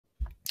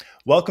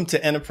Welcome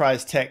to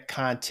Enterprise Tech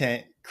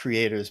Content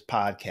Creators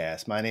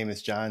Podcast. My name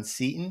is John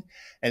Seaton,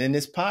 and in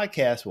this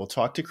podcast, we'll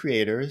talk to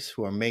creators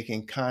who are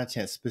making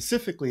content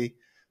specifically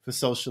for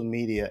social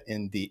media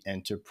in the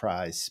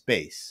enterprise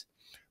space.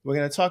 We're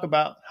going to talk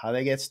about how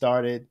they get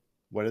started,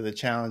 what are the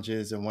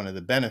challenges, and what are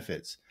the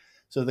benefits.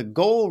 So the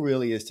goal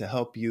really is to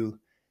help you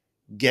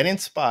get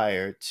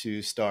inspired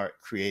to start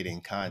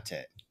creating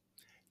content.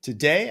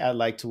 Today, I'd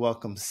like to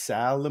welcome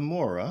Sal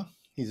Limura.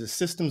 He's a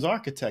systems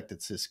architect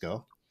at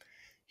Cisco.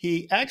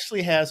 He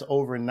actually has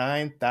over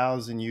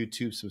 9,000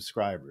 YouTube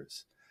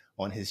subscribers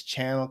on his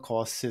channel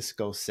called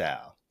Cisco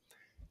Sal.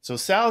 So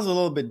Sal's a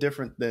little bit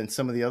different than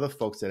some of the other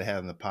folks that I have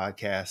in the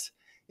podcast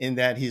in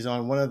that he's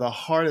on one of the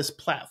hardest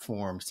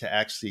platforms to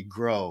actually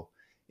grow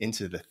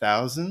into the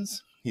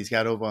thousands. He's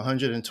got over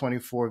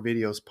 124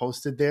 videos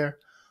posted there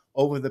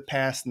over the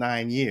past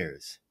 9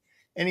 years.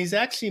 And he's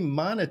actually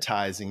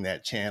monetizing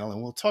that channel.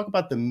 And we'll talk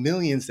about the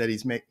millions that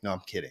he's making. No,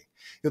 I'm kidding.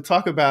 He'll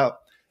talk about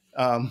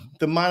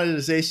the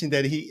monetization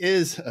that he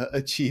is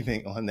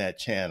achieving on that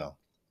channel.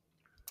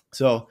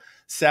 So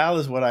Sal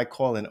is what I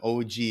call an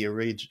OG,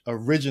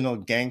 original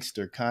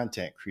gangster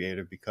content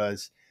creator,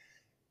 because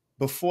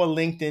before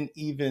LinkedIn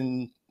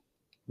even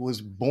was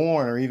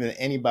born or even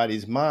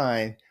anybody's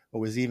mind or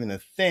was even a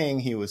thing,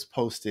 he was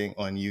posting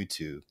on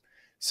YouTube.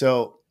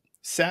 So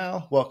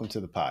Sal, welcome to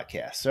the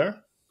podcast, sir.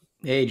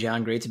 Hey,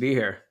 John, great to be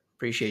here.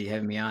 Appreciate you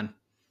having me on.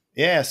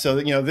 Yeah, so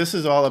this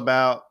is all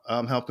about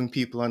helping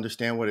people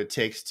understand what it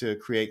takes to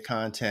create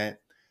content.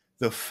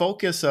 The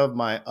focus of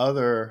my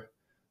other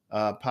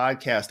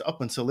podcast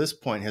up until this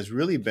point has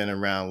really been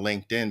around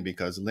LinkedIn,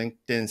 because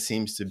LinkedIn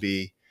seems to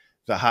be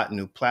the hot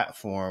new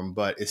platform.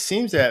 But it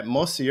seems that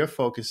most of your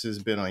focus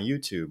has been on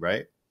YouTube,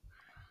 right?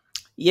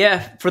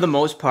 Yeah, for the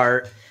most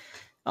part.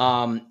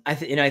 I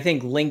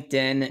think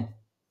LinkedIn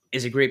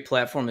is a great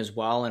platform as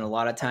well. And a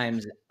lot of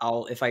times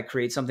if I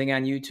create something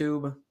on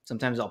YouTube,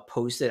 sometimes I'll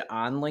post it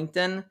on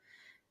LinkedIn.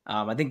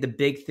 I think the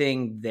big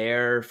thing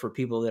there for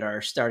people that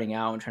are starting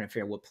out and trying to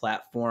figure out what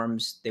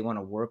platforms they want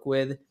to work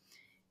with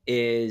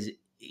is,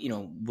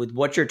 with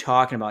what you're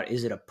talking about,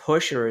 is it a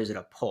push or is it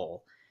a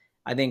pull?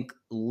 I think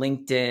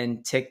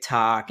LinkedIn,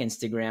 TikTok,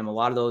 Instagram, a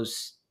lot of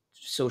those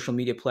social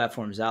media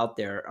platforms out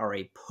there are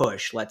a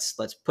push. Let's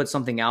put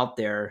something out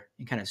there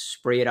and kind of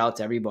spray it out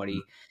to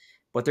everybody.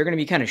 But they're going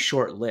to be kind of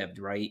short-lived,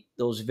 right?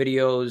 Those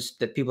videos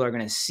that people are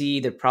going to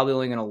see, they're probably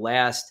only going to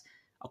last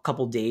a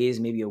couple days,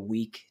 maybe a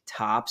week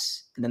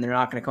tops, and then they're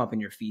not going to come up in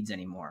your feeds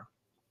anymore.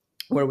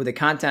 Where with the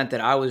content that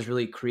I was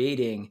really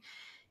creating,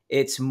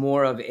 it's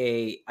more of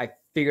I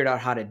figured out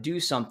how to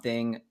do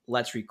something,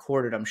 let's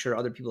record it. I'm sure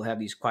other people have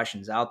these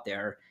questions out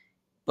there,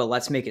 but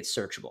let's make it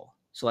searchable.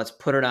 So let's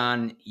put it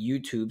on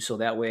YouTube, so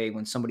that way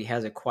when somebody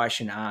has a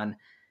question on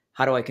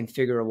how do I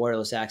configure a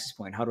wireless access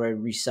point, how do I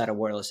reset a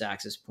wireless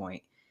access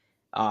point,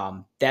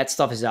 that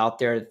stuff is out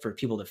there for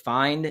people to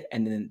find,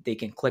 and then they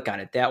can click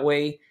on it that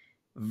way,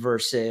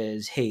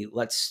 versus, hey,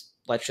 let's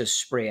just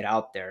spray it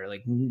out there.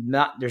 Like,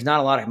 there's not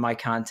a lot of my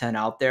content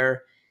out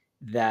there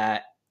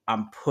that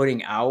I'm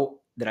putting out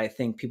that I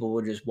think people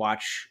will just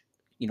watch,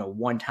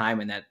 one time,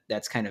 and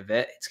that's kind of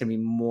it. It's going to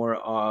be more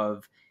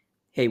of,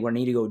 hey, when I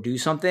need to go do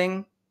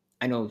something,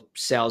 I know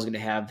Sal's going to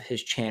have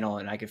his channel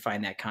and I can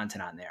find that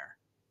content on there.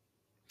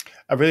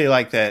 I really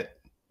like that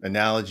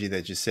analogy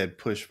that you said,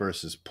 push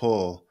versus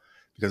pull,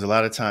 because a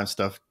lot of times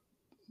stuff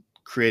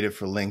created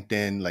for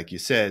LinkedIn, like you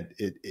said,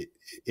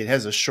 it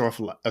has a short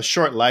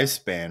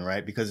lifespan,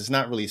 right? Because it's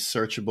not really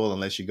searchable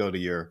unless you go to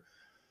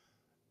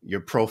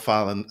your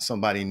profile and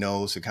somebody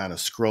knows to kind of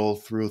scroll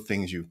through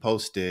things you've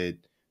posted.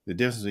 The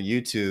difference with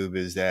YouTube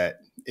is that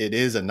it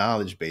is a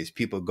knowledge base.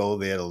 People go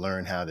there to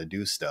learn how to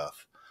do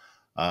stuff.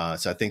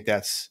 So I think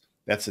that's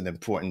an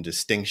important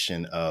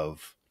distinction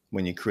of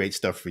when you create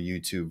stuff for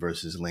YouTube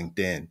versus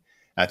LinkedIn.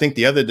 I think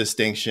the other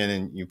distinction,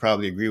 and you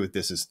probably agree with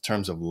this, is in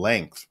terms of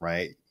length,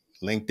 right?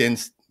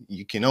 LinkedIn,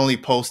 you can only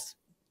post,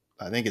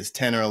 I think it's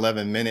 10 or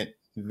 11-minute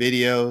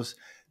videos.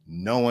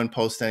 No one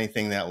posts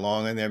anything that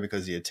long in there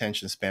because the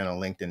attention span on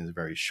LinkedIn is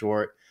very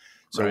short.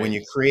 So When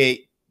you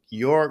create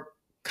your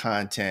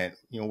content,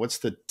 what's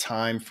the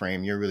time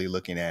frame you're really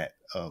looking at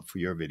for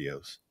your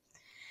videos?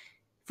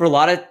 For a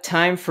lot of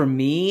time, for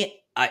me,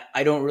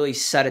 I don't really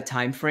set a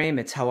time frame.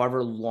 It's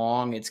however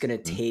long it's going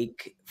to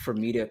take for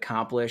me to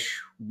accomplish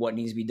what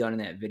needs to be done in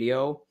that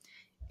video.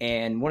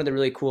 And one of the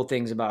really cool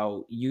things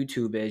about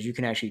YouTube is you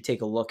can actually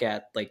take a look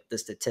at like the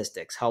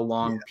statistics, how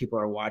long people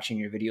are watching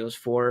your videos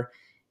for,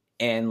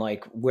 and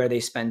like where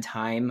they spend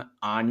time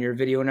on your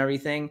video and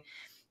everything.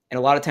 And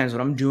a lot of times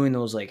when I'm doing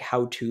those like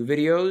how-to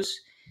videos,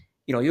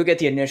 you'll get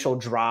the initial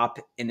drop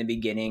in the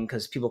beginning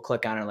because people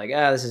click on it like,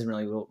 this isn't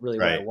really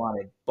what I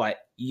wanted. But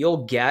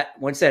you'll get,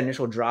 once that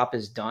initial drop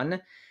is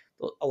done,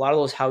 a lot of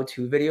those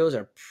how-to videos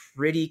are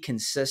pretty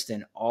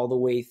consistent all the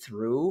way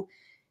through,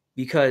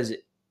 because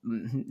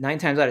 9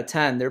 times out of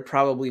 10, they're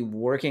probably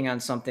working on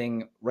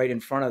something right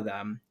in front of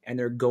them, and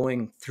they're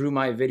going through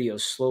my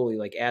videos slowly.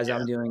 Like as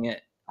I'm doing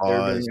it, they're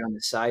doing it on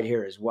the side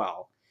here as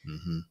well.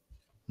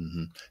 Mm-hmm.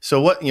 Mm-hmm.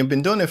 So you've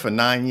been doing it for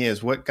 9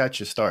 years. What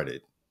got you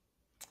started?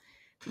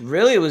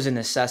 Really, it was a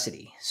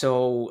necessity.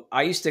 So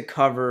I used to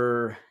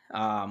cover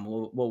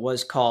what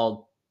was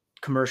called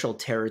commercial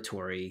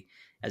territory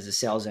as a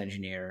sales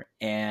engineer.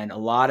 And a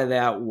lot of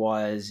that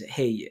was,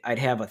 hey, I'd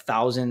have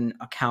 1,000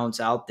 accounts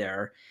out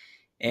there,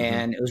 Hmm.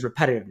 and it was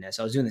repetitiveness.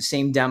 I was doing the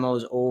same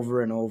demos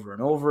over and over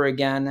and over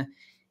again.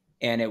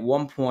 And at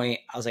one point,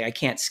 I was like, I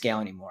can't scale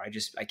anymore.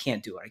 I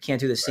can't do it. I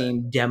can't do the Right.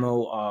 same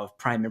demo of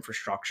prime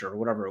infrastructure or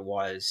whatever it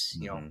was,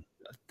 Hmm.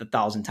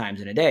 1,000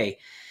 times in a day.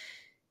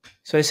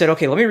 So I said,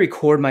 okay, let me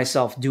record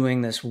myself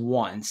doing this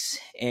once.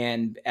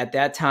 And at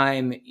that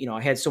time,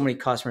 I had so many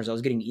customers, I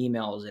was getting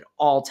emails at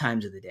all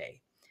times of the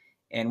day.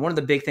 And one of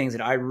the big things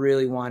that I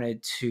really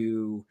wanted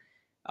to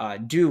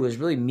do was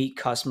really meet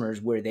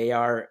customers where they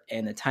are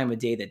and the time of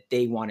day that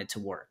they wanted to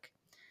work.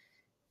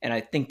 And I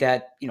think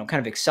that, kind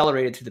of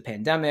accelerated through the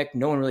pandemic.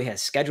 No one really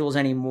has schedules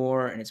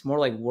anymore. And it's more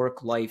like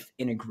work life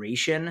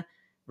integration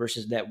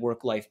versus that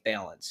work life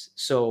balance.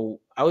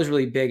 So I was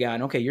really big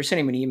on, okay, you're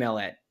sending me an email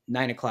at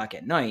 9 o'clock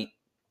at night.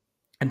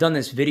 I've done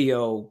this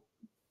video,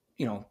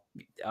 you know,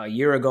 a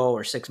year ago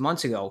or 6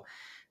 months ago.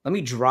 Let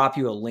me drop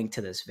you a link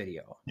to this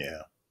video.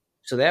 Yeah.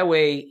 So that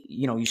way,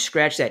 you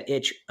scratch that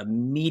itch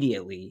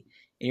immediately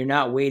and you're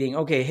not waiting.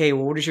 Okay, hey,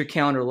 well, what does your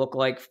calendar look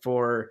like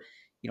for,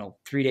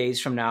 3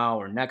 days from now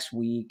or next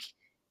week?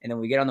 And then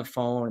we get on the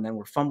phone and then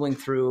we're fumbling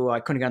through. I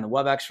couldn't get on the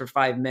WebEx for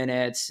 5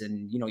 minutes.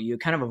 And, you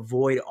kind of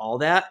avoid all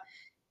that.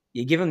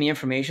 You give them the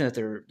information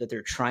that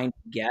they're trying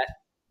to get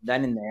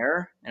then and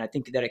there. And I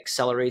think that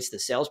accelerates the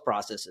sales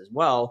process as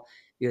well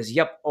because,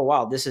 yep, oh,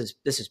 wow, this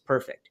is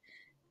perfect.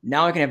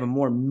 Now I can have a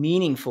more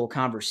meaningful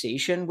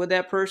conversation with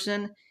that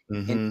person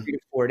in Hmm. 3 to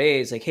 4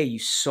 days. Like, hey, you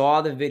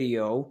saw the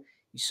video,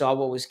 you saw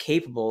what was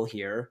capable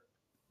here.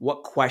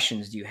 What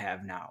questions do you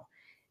have now?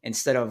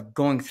 Instead of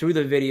going through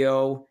the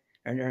video,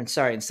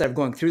 instead of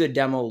going through the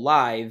demo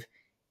live,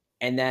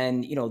 and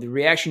then the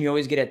reaction you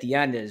always get at the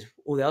end is,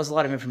 "Oh, that was a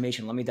lot of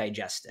information. Let me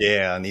digest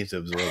Yeah, I need to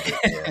absorb it.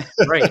 it."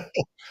 Yeah. Right,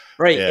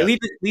 right. Yeah. At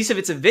least if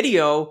it's a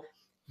video,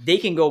 they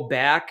can go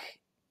back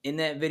in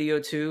that video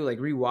too, like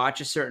rewatch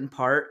a certain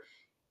part.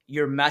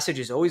 Your message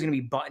is always going to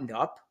be buttoned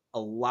up a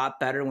lot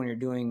better when you're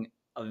doing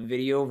a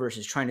video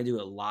versus trying to do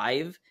it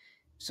live.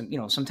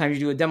 Sometimes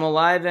you do a demo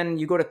live and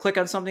you go to click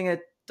on something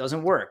that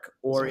doesn't work,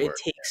 or Doesn't it work.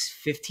 takes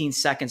 15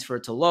 seconds for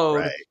it to load,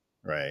 Right.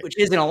 Right. which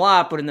isn't a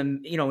lot, but in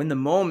the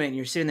moment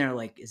you're sitting there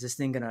like, is this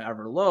thing going to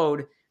ever load?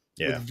 With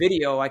Yeah.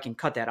 video, I can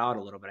cut that out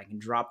a little bit. I can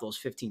drop those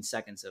 15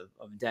 seconds of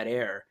dead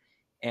air,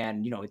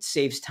 and it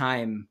saves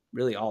time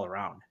really all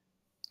around.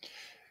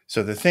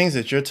 So the things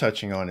that you're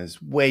touching on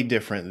is way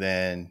different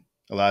than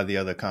a lot of the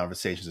other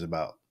conversations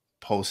about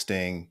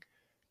posting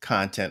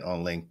content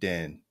on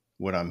LinkedIn.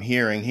 What I'm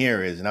hearing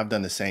here is, and I've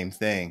done the same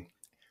thing,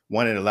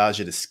 one, it allows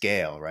you to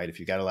scale, right? If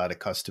you got a lot of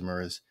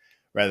customers,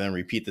 rather than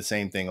repeat the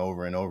same thing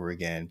over and over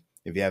again,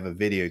 if you have a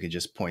video, you can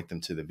just point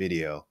them to the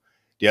video.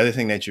 The other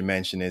thing that you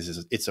mentioned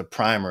is it's a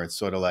primer. It's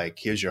sort of like,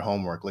 here's your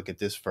homework. Look at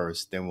this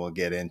first, then we'll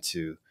get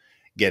into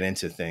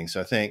things.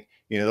 So I think,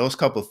 those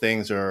couple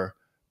things are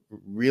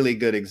really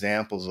good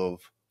examples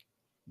of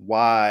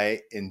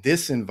why in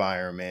this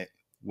environment,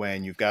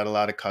 when you've got a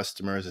lot of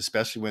customers,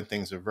 especially when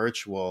things are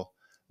virtual,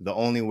 the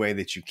only way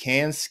that you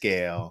can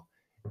scale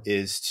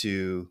is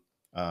to,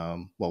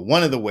 well,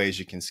 one of the ways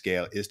you can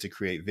scale is to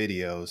create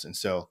videos. And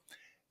so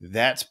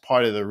that's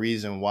part of the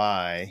reason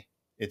why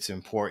it's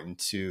important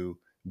to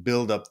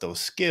build up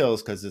those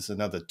skills, because it's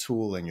another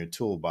tool in your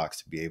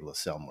toolbox to be able to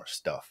sell more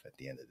stuff at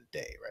the end of the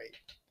day, right?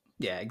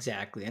 Yeah,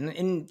 exactly.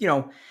 And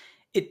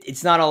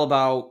it's not all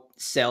about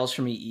sales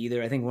for me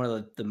either. I think one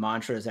of the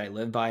mantras that I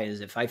live by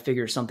is if I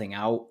figure something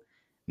out,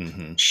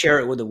 Hmm. share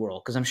it with the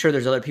world. Because I'm sure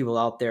there's other people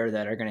out there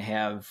that are going to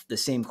have the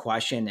same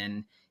question.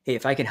 And hey,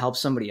 if I can help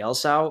somebody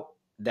else out,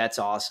 that's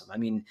awesome. I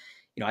mean,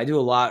 I do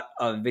a lot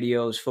of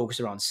videos focused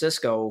around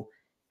Cisco,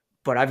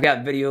 but I've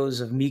got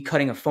videos of me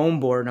cutting a foam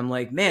board. And I'm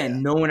like, Yeah.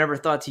 man, no one ever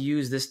thought to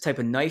use this type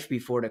of knife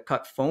before to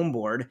cut foam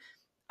board.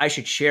 I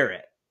should share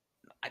it.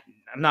 I,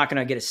 I'm not going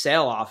to get a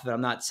sale off of it. I'm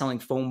not selling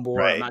foam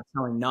board. I'm Right. not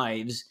selling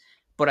knives,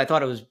 but I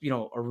thought it was,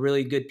 a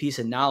really good piece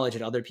of knowledge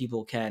that other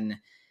people can,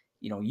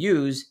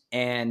 use.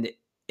 And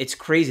it's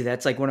crazy.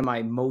 That's like one of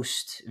my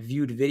most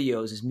viewed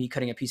videos is me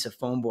cutting a piece of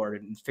foam board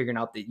and figuring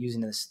out that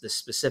using this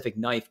specific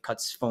knife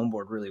cuts foam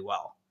board really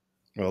well.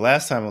 Well,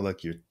 last time I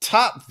looked, your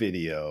top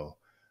video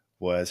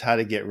was how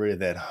to get rid of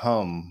that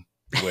hum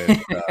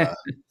with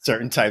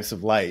certain types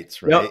of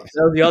lights, Yep, right?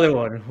 that was the other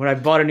one. When I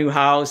bought a new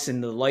house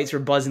and the lights were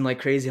buzzing like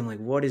crazy, I'm like,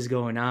 what is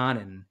going on?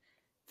 And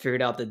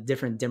figured out the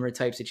different dimmer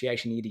types that you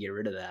actually need to get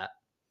rid of that.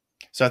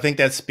 So I think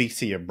that speaks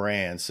to your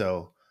brand.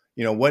 So,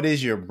 what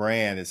is your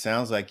brand? It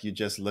sounds like you're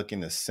just looking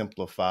to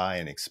simplify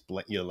and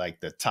explain. You're like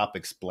the top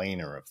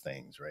explainer of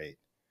things, right?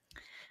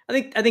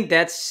 I think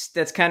that's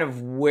kind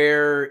of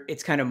where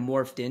it's kind of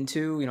morphed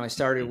into. I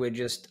started Mhm. with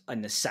just a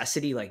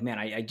necessity, like, man,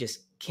 I just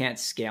can't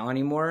scale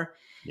anymore.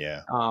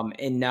 Yeah.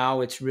 And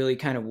now it's really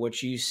kind of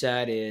what you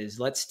said is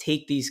let's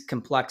take these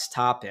complex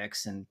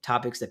topics and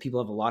topics that people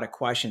have a lot of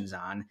questions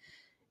on,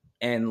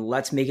 and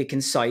let's make it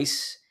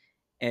concise,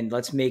 and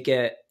let's make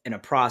it in a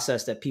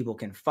process that people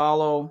can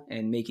follow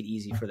and make it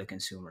easy for the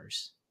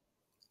consumers.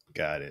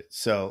 Got it.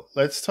 So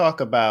let's talk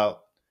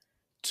about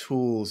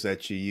tools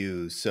that you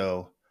use.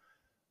 So,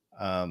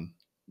 um,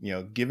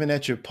 given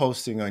that you're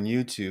posting on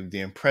YouTube,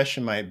 the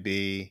impression might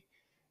be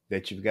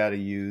that you've got to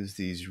use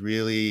these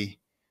really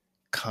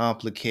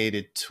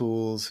complicated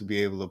tools to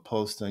be able to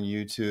post on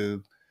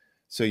YouTube.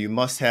 So you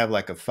must have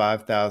like a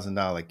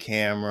 $5,000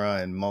 camera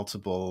and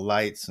multiple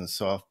lights and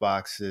soft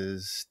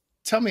boxes.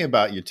 Tell me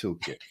about your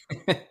toolkit.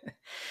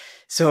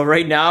 So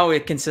right now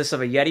it consists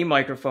of a Yeti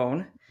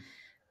microphone,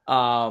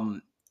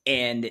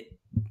 and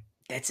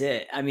that's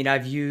it. I mean,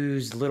 I've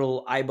used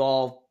little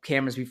eyeball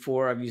cameras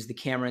before. I've used the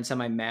camera inside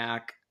my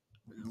Mac.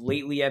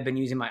 Lately, I've been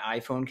using my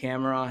iPhone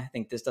camera. I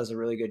think this does a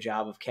really good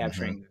job of Mm-hmm.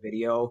 capturing the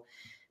video.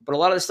 But a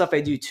lot of the stuff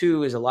I do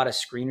too is a lot of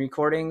screen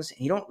recordings.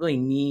 And you don't really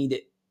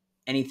need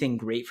anything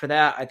great for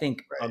that. I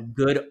think a Right.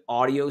 good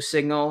audio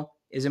signal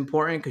is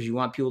important because you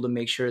want people to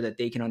make sure that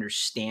they can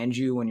understand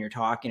you when you're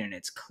talking and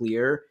it's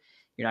clear.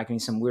 You're not getting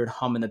some weird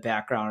hum in the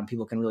background and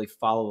people can really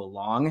follow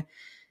along.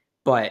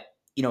 But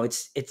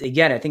it's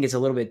again, I think it's a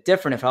little bit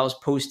different if I was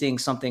posting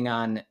something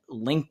on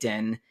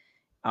LinkedIn,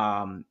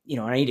 and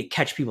I need to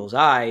catch people's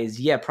eyes.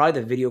 Yeah,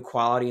 probably the video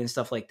quality and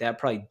stuff like that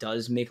probably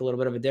does make a little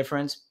bit of a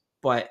difference.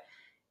 But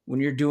when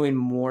you're doing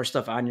more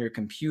stuff on your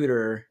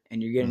computer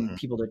and you're getting Mm-hmm.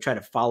 people to try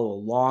to follow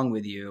along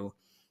with you,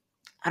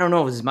 I don't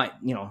know if it's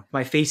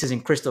my face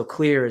isn't crystal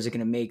clear. Is it going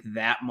to make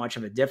that much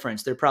of a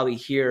difference? They're probably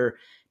here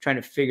trying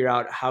to figure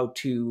out how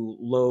to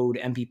load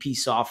MPP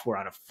software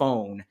on a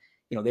phone.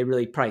 They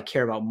really probably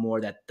care about more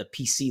that the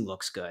PC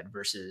looks good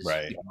versus,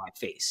 Right. my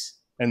face.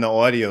 And the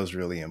audio is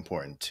really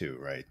important too,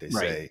 right? They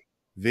Right. say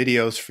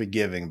video's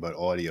forgiving, but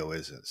audio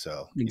isn't.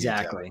 So you need to have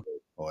a Exactly.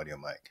 good audio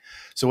mic.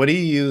 So what do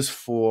you use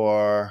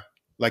for,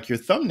 like, your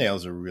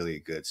thumbnails are really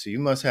good. So you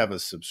must have a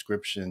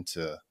subscription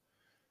to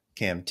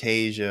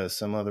Camtasia or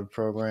some other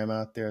program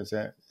out there. Is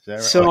that right?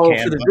 Or So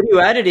for the Canva? video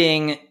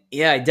editing,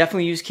 yeah, I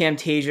definitely use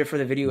Camtasia for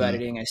the video Mhm.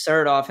 editing. I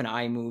started off in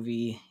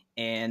iMovie,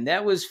 and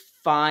that was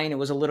fine. It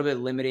was a little bit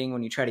limiting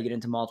when you try to get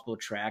into multiple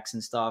tracks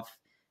and stuff.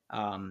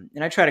 And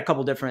I tried a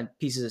couple different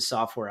pieces of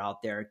software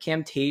out there.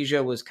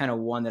 Camtasia was kind of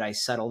one that I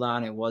settled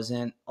on. It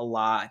wasn't a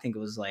lot. I think it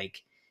was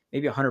like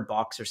maybe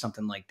 $100 or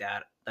something like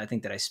that. I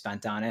think that I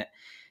spent on it.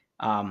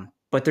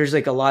 But there's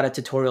like a lot of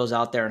tutorials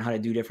out there on how to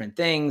do different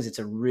things. It's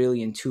a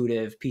really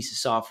intuitive piece of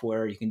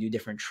software. You can do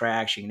different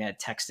tracks. You can add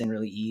text in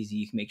really easy.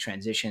 You can make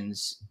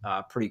transitions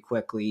pretty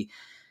quickly.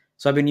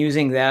 So I've been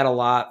using that a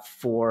lot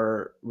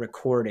for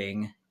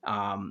recording.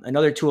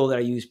 Another tool that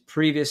I used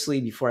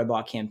previously before I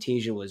bought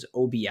Camtasia was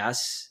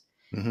OBS.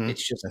 Mhm.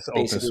 It's just That's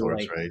open basically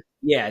source, like, right?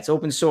 yeah, it's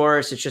open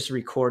source. It's just a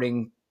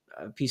recording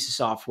piece of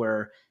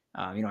software.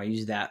 I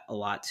use that a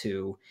lot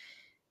too.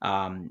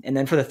 And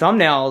then for the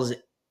thumbnails,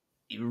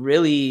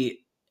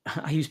 really,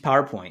 I use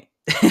PowerPoint.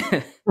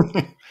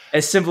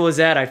 As simple as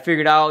that. I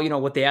figured out,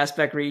 what the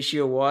aspect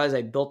ratio was.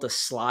 I built a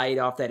slide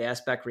off that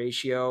aspect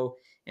ratio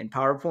in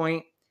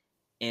PowerPoint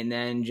and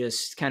then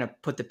just kind of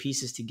put the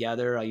pieces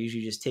together. I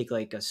usually just take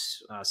like a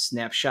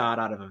snapshot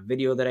out of a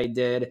video that I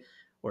did,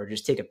 or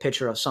just take a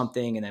picture of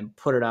something and then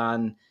put it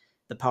on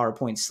the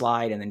PowerPoint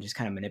slide and then just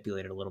kind of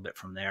manipulate it a little bit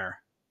from there.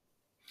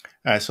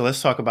 All right, so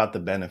let's talk about the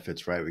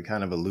benefits, right? We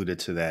kind of alluded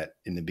to that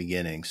in the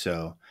beginning.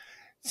 So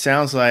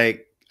sounds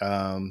like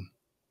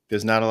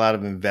there's not a lot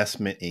of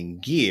investment in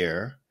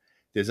gear.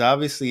 There's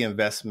obviously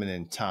investment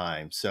in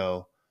time.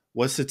 So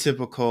what's the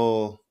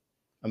typical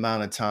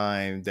amount of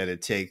time that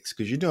it takes?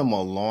 Because you're doing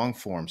more long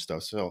form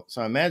stuff. So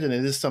I imagine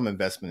it is some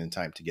investment in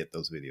time to get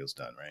those videos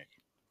done, right?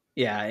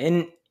 Yeah,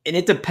 and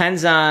it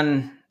depends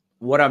on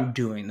what I'm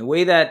doing. The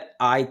way that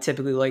I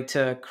typically like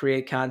to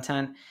create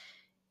content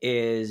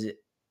is,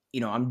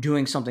 I'm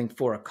doing something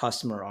for a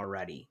customer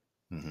already.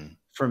 Mm-hmm.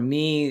 For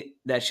me,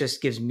 that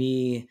just gives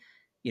me,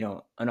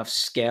 enough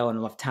scale and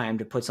enough time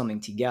to put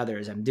something together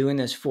as I'm doing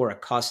this for a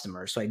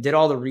customer. So I did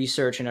all the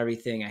research and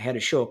everything. I had to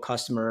show a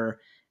customer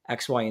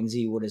X, Y, and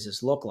Z. What does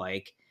this look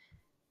like?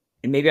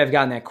 And maybe I've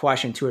gotten that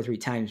question 2 or 3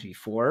 times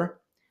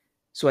before.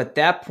 So at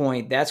that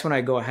point, that's when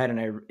I go ahead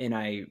and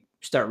I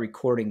start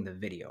recording the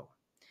video.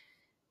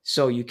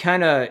 So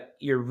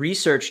your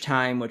research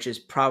time, which is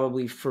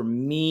probably for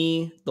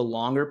me the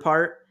longer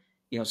part,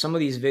 some of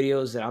these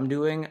videos that I'm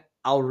doing,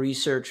 I'll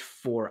research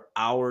for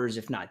hours,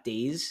 if not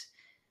days,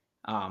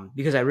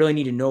 because I really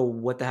need to know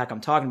what the heck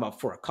I'm talking about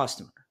for a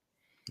customer.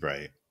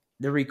 Right.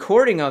 The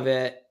recording of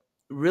it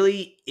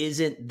really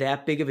isn't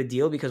that big of a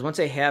deal because once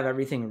I have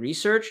everything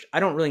researched, I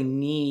don't really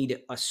need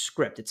a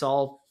script. It's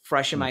all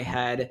fresh in my Mm-hmm.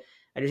 head.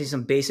 I just need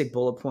some basic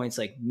bullet points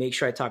like make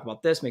sure I talk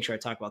about this, make sure I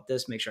talk about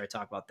this, make sure I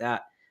talk about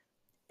that.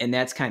 And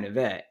that's kind of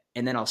it.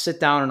 And then I'll sit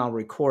down and I'll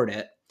record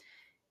it.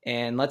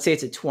 And let's say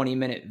it's a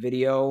 20-minute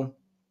video.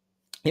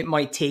 It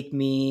might take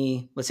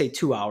me, let's say,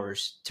 2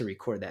 hours to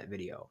record that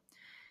video.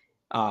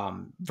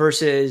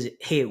 Versus,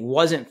 hey, it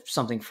wasn't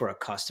something for a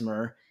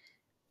customer.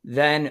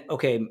 Then,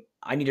 okay,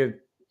 I need to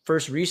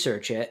first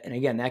research it. And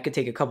again, that could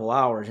take a couple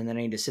hours. And then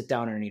I need to sit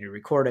down and I need to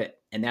record it.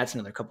 And that's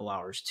another couple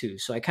hours too.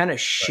 So I kind of Right.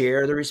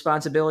 share the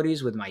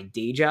responsibilities with my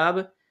day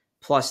job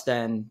plus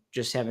then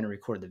just having to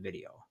record the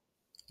video.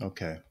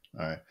 Okay.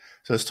 All right.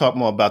 So let's talk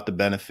more about the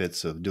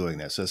benefits of doing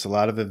that. So it's a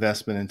lot of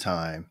investment in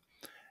time.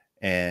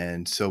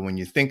 And so when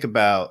you think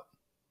about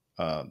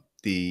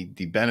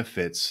the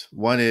benefits,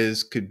 one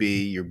is could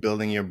be you're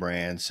building your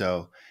brand.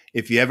 So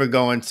if you ever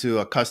go into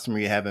a customer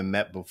you haven't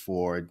met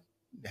before,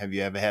 have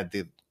you ever had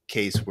the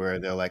case where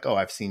they're like, "Oh,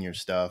 I've seen your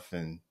stuff,"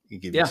 and it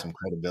give you Yeah. some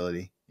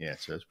credibility? Yeah,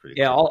 so that's pretty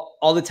Yeah. cool.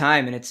 All the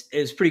time. And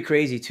it's pretty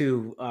crazy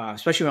too,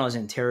 especially when I was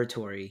in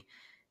territory.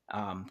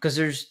 Because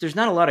there's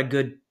not a lot of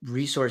good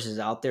resources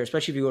out there,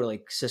 especially if you go to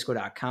like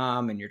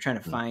Cisco.com and you're trying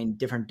to Mm, find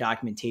different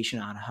documentation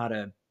on how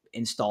to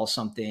install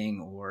something,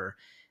 or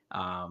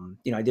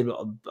I did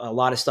a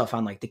lot of stuff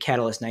on like the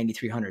Catalyst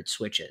 9300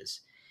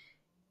 switches.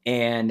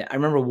 And I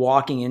remember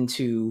walking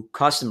into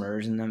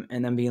customers and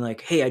them being like,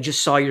 "Hey, I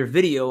just saw your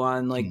video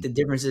on like mm, the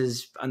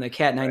differences on the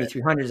Cat right.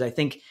 9300s. I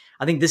think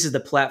this is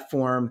the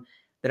platform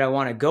that I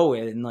want to go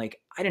with." And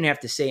like I didn't have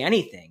to say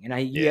anything.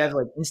 And you Yeah. have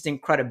like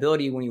instant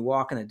credibility when you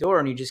walk in the door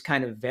and you just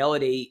kind of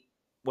validate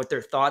what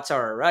their thoughts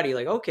are already.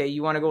 Like, okay,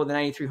 you want to go with the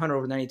 9300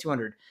 over the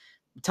 9200.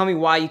 Tell me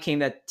why you came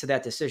to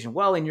that decision.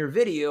 Well, in your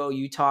video,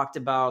 you talked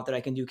about that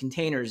I can do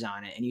containers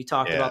on it, and you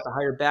talked Yeah. about the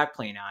higher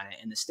backplane on it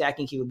and the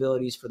stacking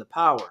capabilities for the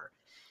power.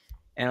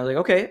 And I was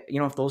like, okay,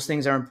 if those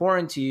things are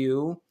important to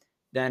you,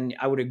 then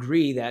I would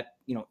agree that,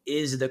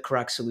 is the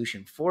correct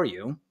solution for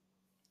you.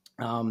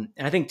 And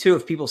I think too,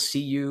 if people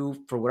see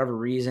you for whatever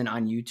reason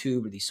on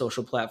YouTube or these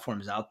social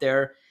platforms out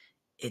there,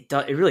 it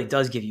really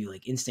does give you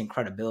like instant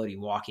credibility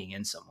walking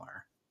in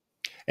somewhere.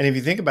 And if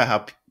you think about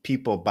how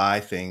people buy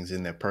things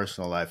in their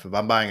personal life, if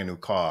I'm buying a new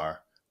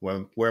car,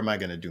 where am I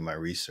going to do my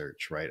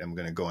research, right? I'm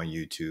going to go on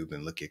YouTube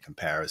and look at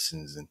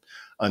comparisons and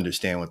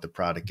understand what the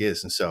product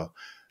is. And so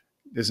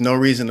there's no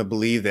reason to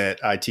believe that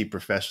IT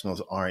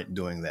professionals aren't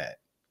doing that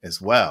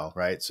as well,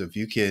 right? So if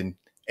you can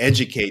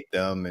educate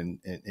them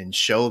and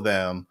show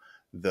them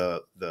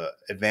the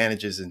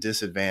advantages and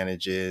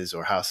disadvantages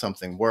or how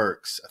something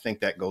works, I think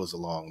that goes a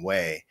long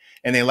way.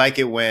 And they like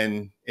it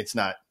when it's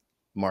not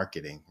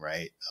marketing,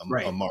 right? A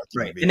Right. marketing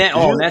Right. And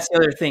video. that's the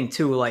other thing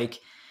too. Like,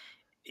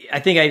 I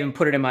think I even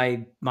put it in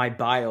my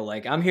bio.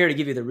 Like, I'm here to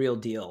give you the real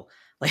deal.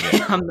 Like,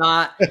 Yeah, I'm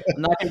not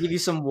going to give you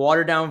some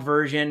watered down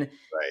version.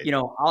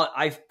 right.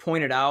 I've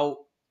pointed out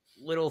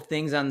little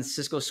things on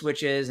Cisco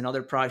switches and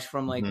other products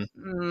from like,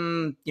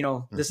 Hmm.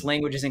 this Hmm.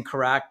 language isn't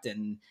correct,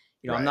 and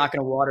I'm Right. not going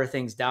to water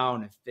things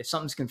down. If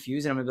something's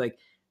confusing, I'm gonna be like,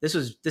 this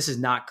is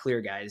not clear,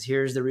 guys.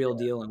 Here's the real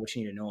deal and what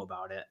you need to know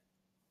about it.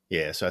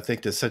 Yeah. So I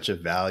think there's such a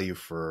value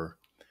for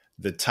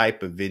the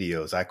type of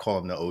videos. I call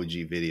them the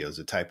OG videos,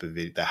 the type of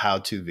the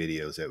how-to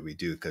videos that we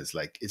do, because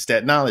like it's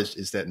that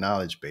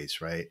knowledge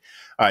base, right?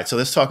 All right, so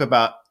let's talk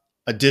about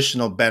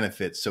additional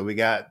benefits. So we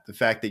got the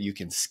fact that you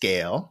can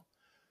scale,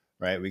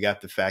 right? We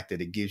got the fact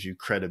that it gives you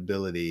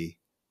credibility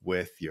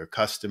with your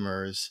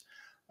customers.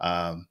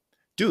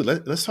 Dude,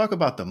 let's talk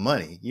about the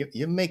money.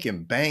 You're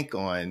making bank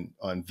on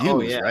Oh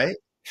views, yeah. right?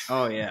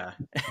 Oh yeah.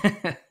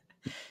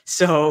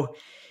 So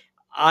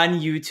on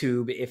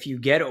YouTube, if you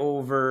get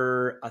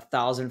over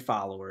 1,000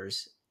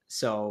 followers,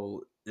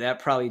 so that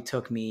probably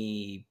took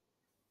me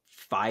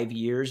 5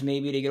 years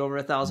maybe to get over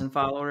 1,000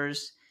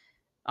 followers.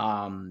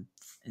 Um,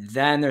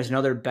 then there's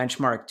another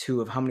benchmark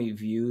too of how many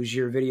views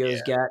your videos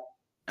Yeah, get on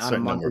a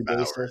certain number monthly of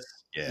basis.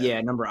 hours. Yeah.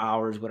 Yeah, number of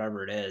hours,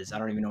 whatever it is. I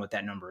don't even know what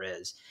that number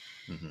is.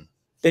 Hmm.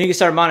 Then you can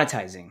start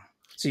monetizing.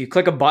 So you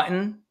click a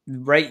button,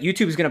 right?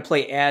 YouTube is going to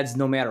play ads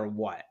no matter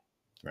what.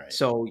 Right.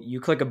 So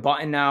you click a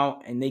button now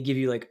and they give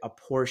you like a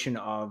portion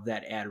of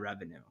that ad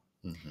revenue.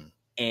 Hmm.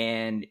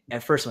 And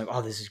at first I'm like,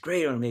 oh, this is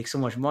great. I'm gonna make so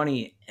much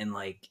money. And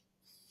like,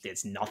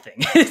 it's nothing.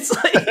 It's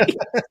like,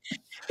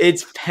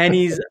 it's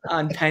pennies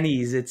on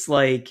pennies. It's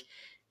like,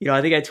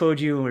 I think I told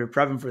you when we were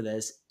prepping for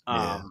this,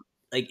 Yeah.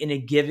 like in a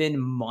given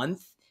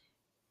month,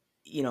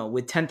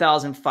 with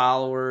 10,000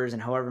 followers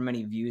and however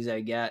many views I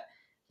get,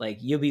 like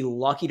you'll be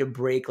lucky to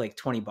break like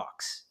 $20.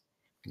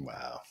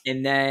 Wow.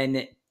 And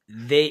then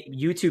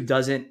YouTube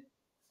doesn't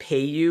pay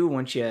you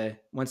once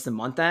the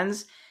month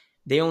ends.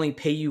 They only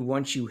pay you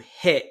once you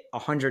hit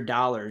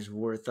 $100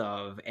 worth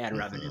of ad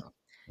revenue.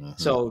 Hmm. Hmm.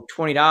 So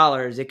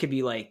 $20, it could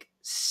be like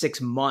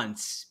 6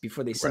 months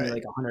before they send me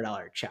Right. like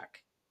 $100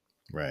 check.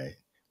 Right.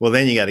 Well,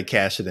 then you got to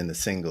cash it into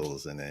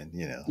singles, and then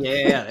Yeah, yeah,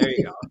 yeah, there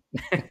you go.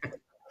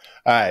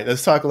 All right,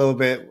 let's talk a little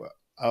bit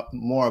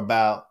more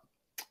about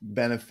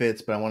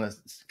benefits, but I want to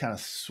kind of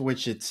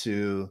switch it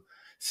to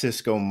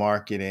Cisco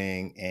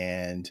marketing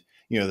and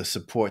the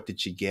support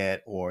that you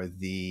get or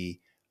the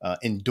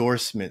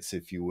endorsements,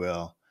 if you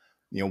will.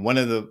 One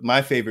of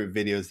my favorite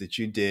videos that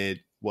you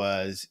did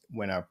was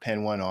when our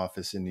Penn One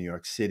office in New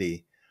York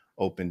City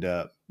opened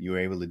up. You were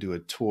able to do a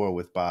tour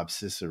with Bob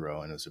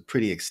Cicero, and it was a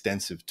pretty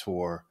extensive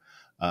tour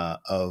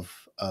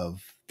of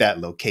that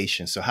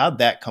location. So how'd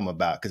that come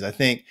about? Because I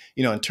think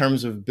in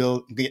terms of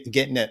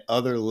getting that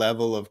other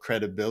level of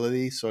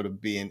credibility, sort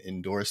of being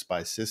endorsed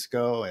by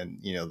Cisco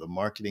and the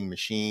marketing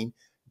machine,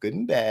 good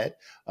and bad.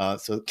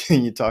 So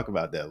can you talk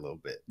about that a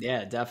little bit?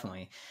 Yeah,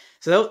 definitely.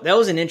 So that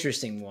was an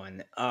interesting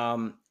one.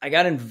 I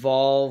got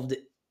involved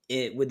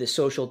with the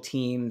social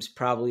teams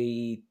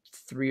probably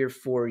 3 or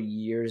 4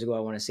 years ago, I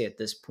want to say at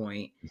this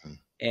point. Mhm.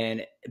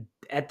 And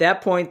at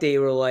that point, they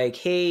were like,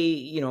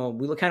 hey,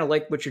 we kind of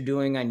like what you're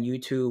doing on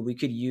YouTube. We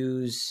could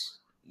use,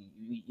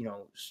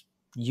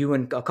 you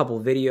in a couple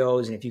of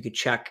videos. And if you could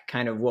check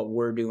kind of what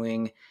we're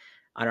doing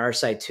on our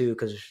side too,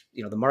 because,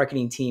 the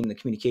marketing team, the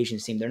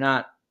communications team, they're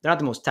not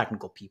the most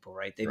technical people,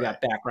 right? They've Right.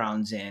 got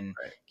backgrounds in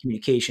Right.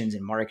 communications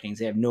and marketing.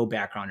 They have no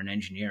background in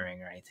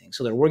engineering or anything.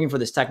 So they're working for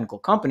this technical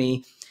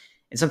company.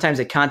 And sometimes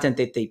the content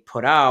that they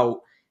put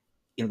out,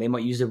 they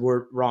might use the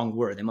wrong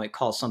word. They might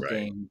call Right.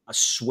 something a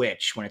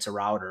switch when it's a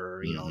router,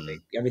 or,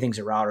 Mm-hmm. everything's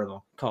a router.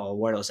 They'll call a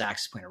wireless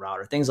access point a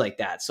router, things like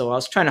that. So I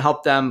was trying to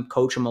help them,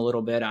 coach them a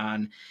little bit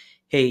on,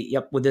 hey,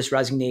 yep, would this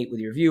resonate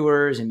with your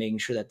viewers, and making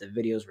sure that the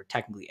videos were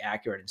technically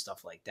accurate and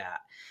stuff like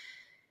that.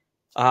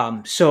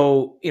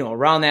 So,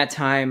 around that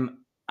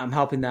time, I'm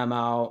helping them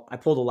out. I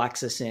pulled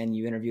Alexis in.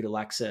 You interviewed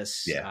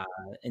Alexis Yeah.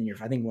 in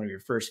I think one of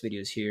your first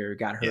videos here,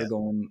 got her Yeah.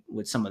 going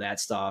with some of that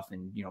stuff,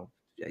 and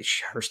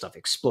her stuff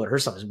exploded. Her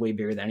stuff is way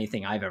bigger than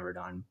anything I've ever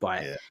done.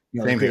 But Yeah.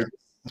 it's Same here.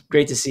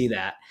 great to see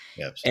that.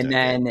 Yep. And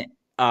Great.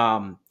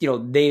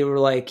 then they were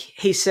like,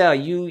 "Hey, Sal,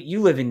 you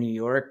live in New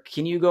York.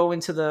 Can you go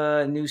into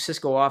the new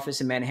Cisco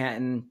office in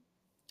Manhattan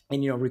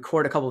and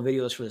record a couple of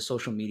videos for the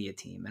social media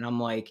team?" And I'm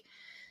like,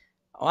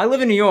 "Oh, I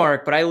live in New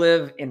York, but I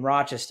live in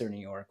Rochester,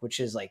 New York, which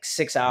is like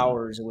 6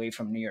 hours away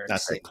from New York Not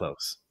that City."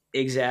 close.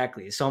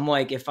 Exactly. So I'm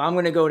like, if I'm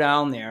going to go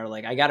down there,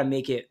 like I got to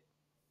make it,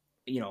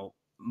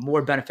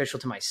 more beneficial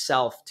to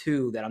myself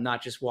too, that I'm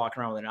not just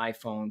walking around with an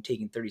iPhone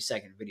taking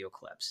 30-second video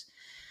clips.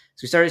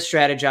 So we started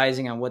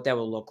strategizing on what that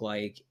would look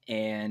like.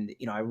 And,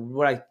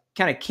 what I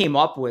kind of came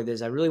up with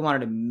is I really wanted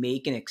to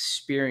make an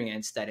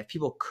experience that if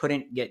people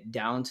couldn't get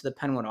down to the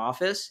Penwood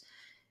office,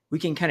 we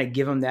can kind of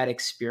give them that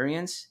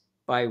experience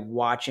by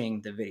watching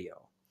the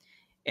video.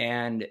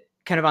 And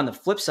kind of on the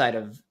flip side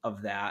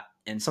of that,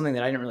 and something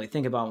that I didn't really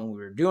think about when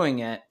we were doing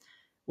it,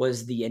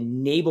 was the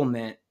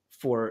enablement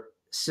for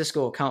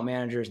Cisco account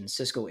managers and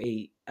Cisco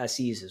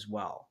SEs as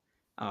well.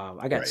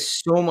 I got Right.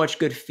 so much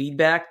good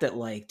feedback that,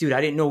 like, dude,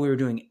 I didn't know we were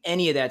doing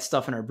any of that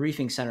stuff in our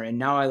briefing center. And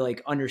now I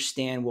like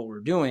understand what we're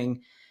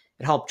doing.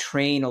 It helped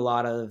train a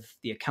lot of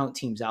the account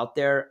teams out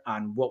there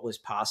on what was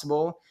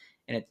possible.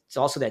 And it's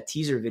also that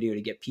teaser video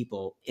to get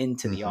people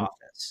into the Mm-hmm.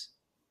 office.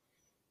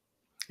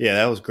 Yeah,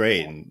 that was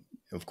great. And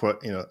of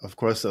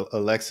course,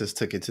 Alexis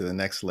took it to the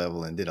next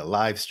level and did a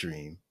live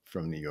stream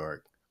from New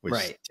York, which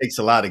Right. takes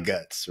a lot of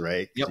guts,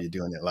 right? Because Yep.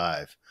 you're doing it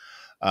live.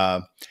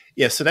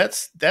 Yeah, so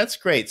that's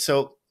great.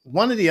 So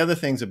one of the other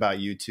things about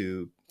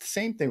YouTube,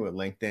 same thing with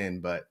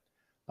LinkedIn, but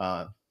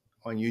on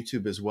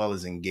YouTube as well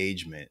as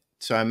engagement.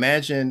 So I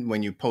imagine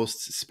when you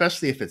post,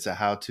 especially if it's a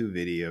how-to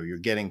video, you're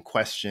getting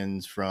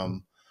questions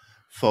from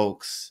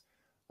folks.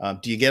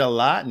 Do you get a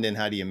lot, and then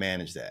how do you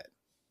manage that?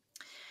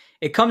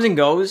 It comes and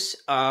goes.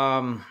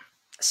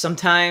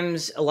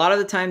 Sometimes, a lot of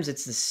the times,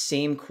 it's the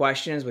same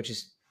questions, which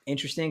is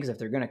interesting because if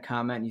they're going to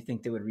comment, you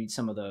think they would read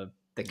some of the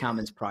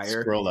comments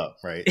prior. Scroll up,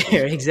 right?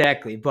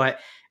 Exactly. But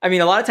I mean,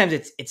 a lot of times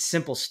it's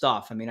simple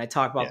stuff. I mean, I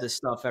talk about Yeah. this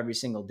stuff every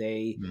single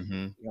day.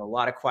 Mm-hmm. A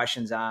lot of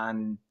questions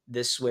on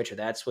this switch or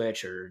that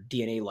switch, or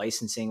DNA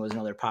licensing was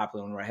another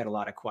popular one where I had a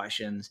lot of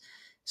questions.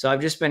 So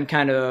I've just been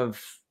kind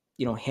of,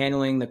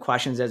 handling the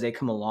questions as they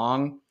come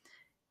along.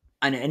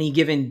 On any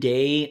given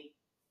day,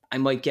 I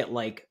might get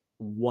like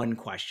one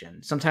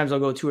question. Sometimes I'll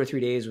go 2 or 3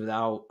 days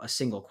without a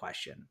single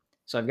question.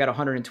 So I've got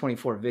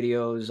 124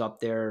 videos up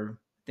there,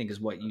 I think is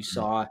what you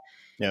saw.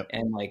 Yep.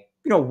 And like,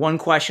 one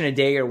question a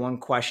day or one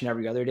question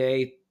every other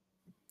day,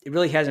 it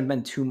really hasn't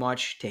been too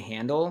much to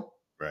handle.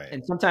 Right.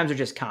 And sometimes they're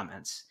just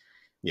comments.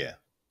 Yeah.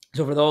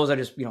 So for those, I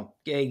just,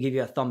 hey, give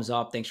you a thumbs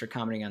up. Thanks for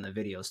commenting on the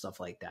video, stuff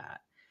like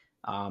that.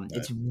 Right.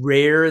 It's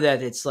rare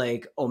that it's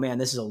like, oh man,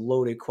 this is a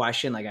loaded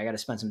question. Like I got to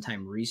spend some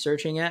time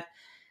researching it.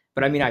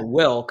 But I mean, I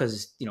will,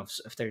 because,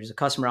 if there's a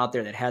customer out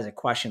there that has a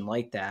question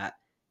like that,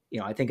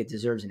 I think it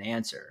deserves an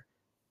answer.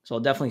 So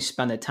I'll definitely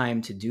spend the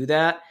time to do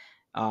that.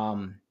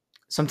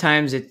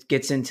 Sometimes it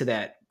gets into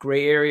that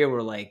gray area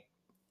where like,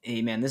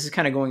 hey man, this is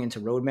kind of going into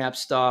roadmap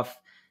stuff.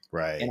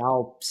 Right. And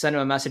I'll send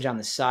them a message on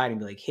the side and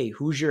be like, hey,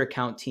 who's your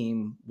account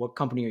team? What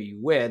company are you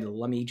with?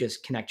 Let me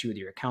just connect you with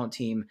your account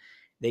team.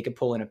 They could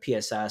pull in a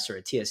PSS or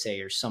a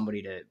TSA or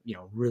somebody to,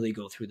 really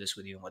go through this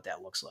with you and what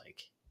that looks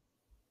like.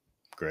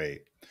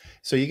 Great.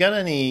 So you got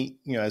any,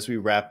 as we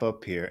wrap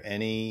up here,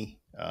 any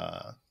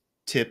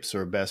tips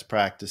or best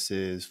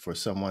practices for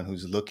someone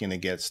who's looking to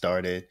get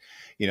started?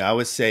 I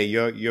would say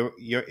your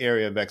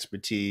area of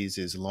expertise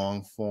is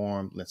long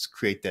form. Let's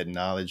create that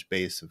knowledge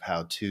base of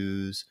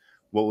how-tos.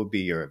 What would be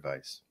your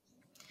advice?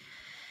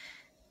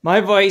 My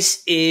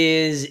advice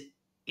is,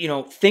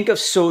 think of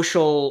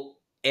social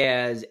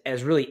as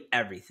really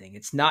everything.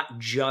 It's not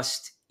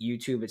just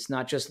YouTube. It's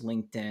not just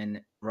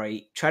LinkedIn,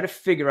 right? Try to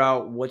figure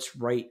out what's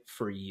right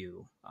for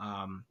you.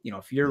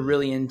 If you're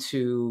really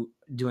into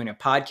doing a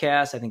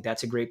podcast, I think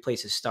that's a great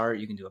place to start.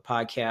 You can do a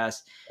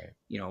podcast,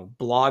 Right.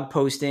 Blog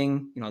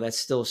posting, that's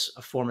still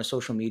a form of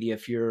social media.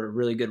 If you're a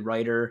really good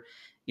writer,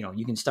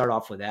 you can start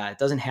off with that. It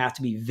doesn't have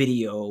to be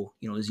video,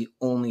 is the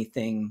only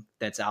thing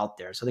that's out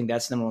there. So I think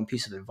that's the number one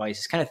piece of advice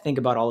is kind of think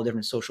about all the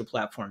different social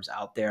platforms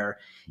out there.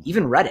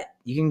 Even Reddit,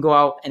 you can go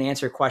out and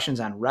answer questions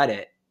on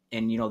Reddit,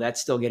 and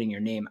that's still getting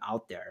your name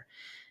out there.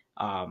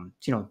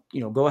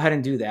 Go ahead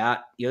and do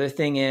that. The other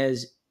thing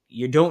is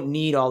you don't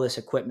need all this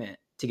equipment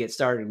to get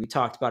started. We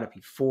talked about it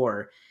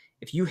before.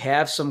 If you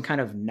have some kind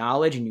of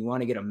knowledge and you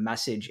want to get a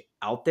message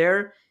out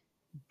there,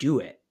 do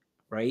it,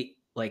 right?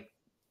 Like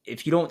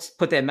if you don't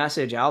put that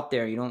message out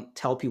there, you don't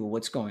tell people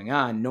what's going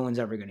on, no one's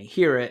ever going to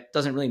hear it. It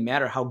doesn't really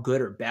matter how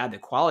good or bad the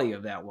quality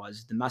of that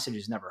was. The message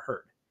is never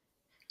heard.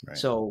 Right.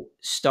 So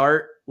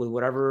start with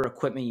whatever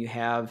equipment you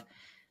have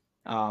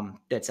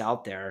that's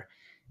out there.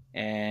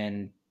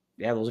 And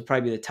yeah, those would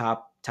probably be the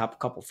top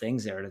couple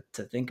things there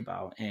to think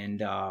about. And,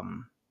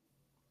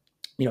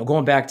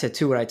 going back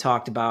to what I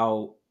talked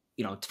about,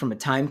 from a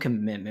time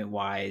commitment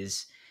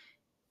wise,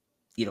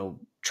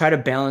 try to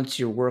balance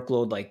your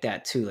workload like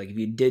that too. Like if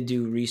you did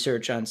do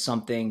research on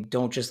something,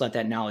 don't just let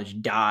that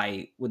knowledge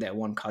die with that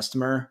one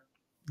customer.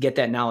 Get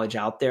that knowledge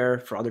out there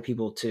for other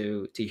people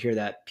to hear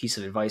that piece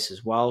of advice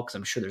as well. Cause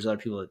I'm sure there's other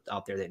people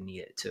out there that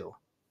need it too.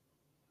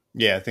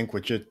 Yeah. I think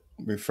what you're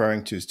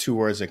referring to is two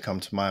words that come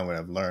to mind when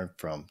I've learned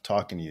from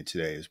talking to you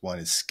today is one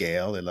is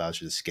scale. It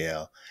allows you to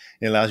scale.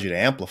 It allows you to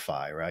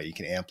amplify, right? You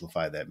can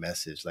amplify that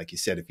message. Like you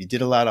said, if you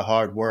did a lot of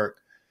hard work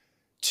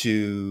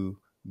to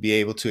be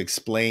able to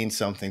explain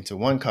something to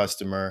one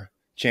customer,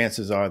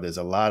 chances are there's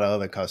a lot of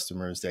other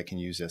customers that can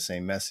use that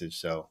same message.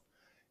 So,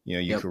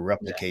 you can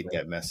replicate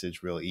that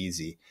message real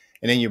easy.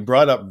 And then you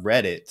brought up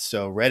Reddit.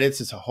 So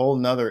Reddit's is a whole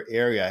nother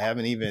area. I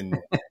haven't even.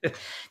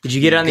 Did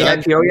you get on the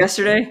IPO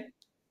yesterday?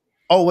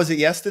 Oh, was it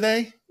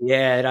yesterday?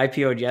 Yeah, it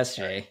IPO'd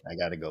yesterday. I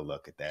got to go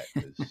look at that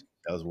because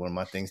that was one of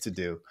my things to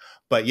do.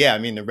 But yeah, I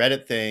mean, the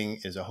Reddit thing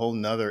is a whole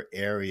nother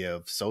area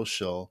of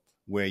social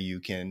where you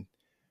can,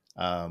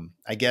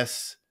 I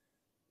guess,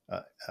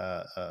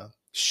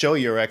 show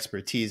your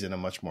expertise in a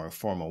much more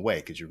informal way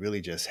because you're really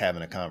just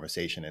having a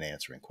conversation and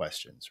answering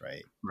questions,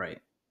 right? Right.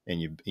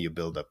 And you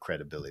build up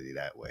credibility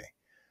that way.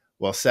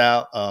 Well,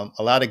 Sal,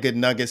 a lot of good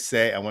nuggets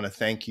today. I want to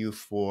thank you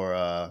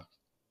for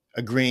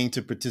agreeing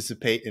to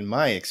participate in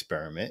my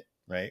experiment,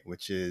 right?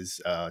 Which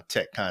is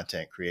tech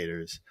content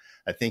creators.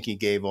 I think you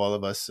gave all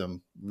of us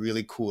some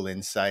really cool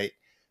insight.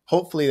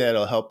 Hopefully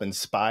that'll help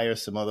inspire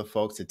some other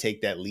folks to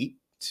take that leap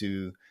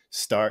to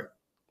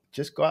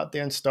just go out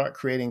there and start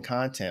creating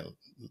content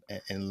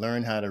and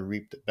learn how to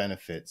reap the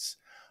benefits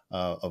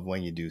of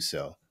when you do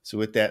so. So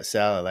with that,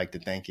 Sal, I'd like to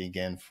thank you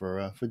again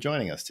for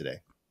joining us today.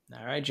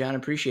 All right, John,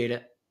 appreciate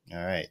it.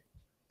 All right.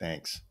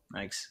 Thanks.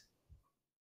 Thanks.